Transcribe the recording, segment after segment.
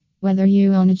Whether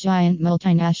you own a giant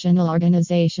multinational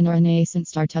organization or a nascent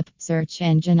startup, search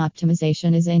engine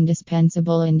optimization is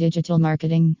indispensable in digital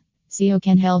marketing. SEO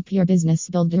can help your business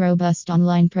build a robust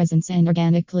online presence and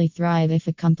organically thrive if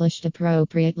accomplished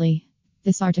appropriately.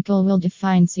 This article will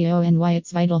define SEO and why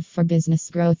it's vital for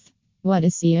business growth. What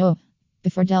is SEO?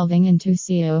 Before delving into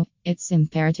SEO, it's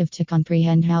imperative to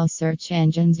comprehend how search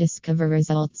engines discover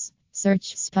results.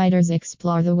 Search spiders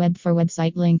explore the web for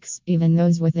website links, even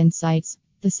those with insights.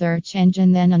 The search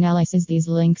engine then analyzes these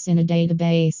links in a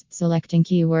database, selecting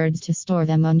keywords to store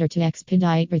them under to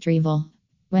expedite retrieval.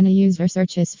 When a user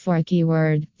searches for a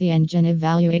keyword, the engine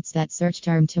evaluates that search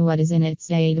term to what is in its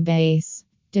database.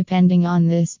 Depending on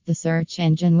this, the search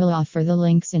engine will offer the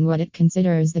links in what it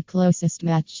considers the closest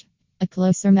match. A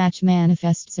closer match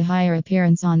manifests a higher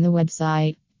appearance on the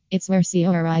website. It's where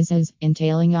SEO arises,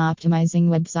 entailing optimizing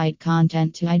website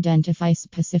content to identify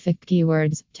specific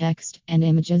keywords, text, and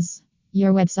images.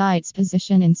 Your website's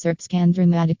position in SERPs can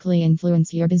dramatically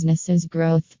influence your business's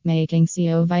growth, making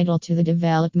SEO vital to the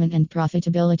development and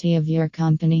profitability of your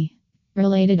company.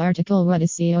 Related article: What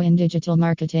is SEO in digital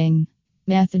marketing?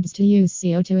 Methods to use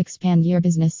SEO to expand your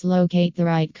business. Locate the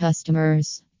right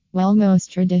customers. While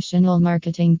most traditional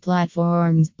marketing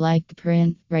platforms like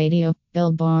print, radio,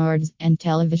 billboards, and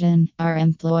television are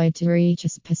employed to reach a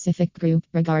specific group,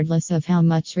 regardless of how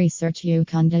much research you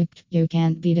conduct, you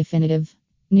can't be definitive.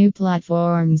 New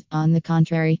platforms, on the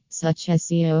contrary, such as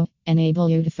SEO, enable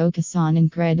you to focus on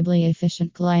incredibly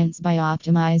efficient clients by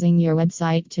optimizing your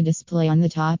website to display on the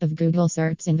top of Google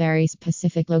SERPs in very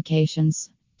specific locations.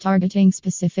 Targeting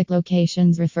specific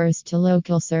locations refers to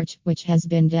local search, which has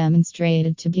been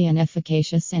demonstrated to be an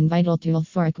efficacious and vital tool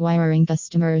for acquiring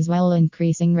customers while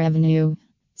increasing revenue.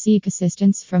 Seek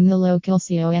assistance from the local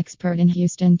SEO expert in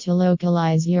Houston to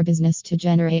localize your business to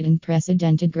generate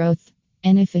unprecedented growth.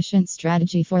 An efficient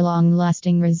strategy for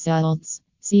long-lasting results.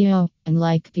 SEO,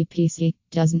 unlike PPC,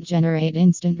 doesn't generate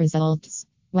instant results.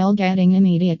 While getting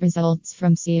immediate results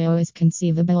from SEO is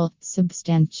conceivable,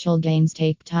 substantial gains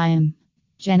take time.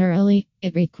 Generally,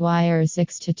 it requires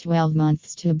 6 to 12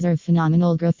 months to observe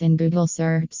phenomenal growth in Google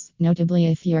SERPs, notably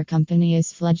if your company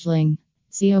is fledgling.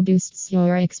 SEO boosts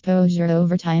your exposure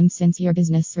over time since your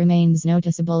business remains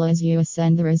noticeable as you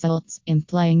ascend the results,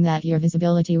 implying that your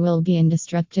visibility will be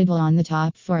indestructible on the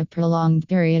top for a prolonged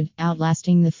period,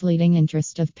 outlasting the fleeting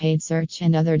interest of paid search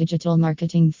and other digital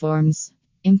marketing forms.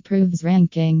 Improves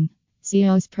ranking.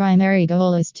 SEO's primary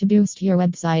goal is to boost your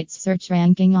website's search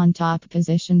ranking on top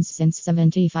positions since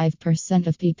 75%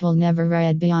 of people never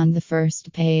read beyond the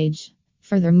first page.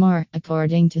 Furthermore,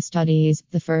 according to studies,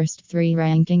 the first 3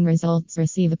 ranking results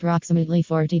receive approximately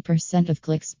 40% of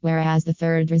clicks, whereas the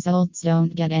third results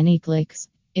don't get any clicks.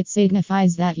 It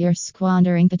signifies that you're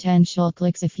squandering potential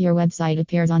clicks if your website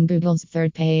appears on Google's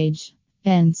third page.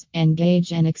 Hence,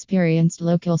 engage an experienced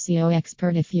local SEO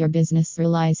expert if your business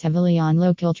relies heavily on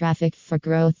local traffic for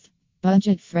growth.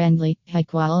 Budget-friendly,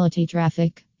 high-quality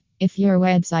traffic. If your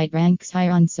website ranks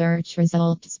higher on search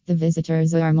results, the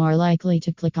visitors are more likely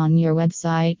to click on your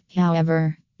website.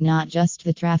 However, not just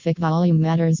the traffic volume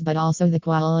matters, but also the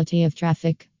quality of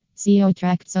traffic. SEO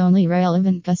attracts only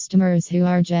relevant customers who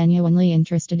are genuinely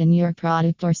interested in your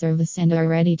product or service and are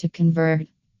ready to convert.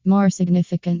 More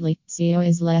significantly, SEO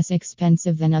is less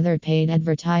expensive than other paid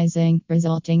advertising,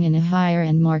 resulting in a higher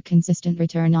and more consistent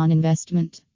return on investment.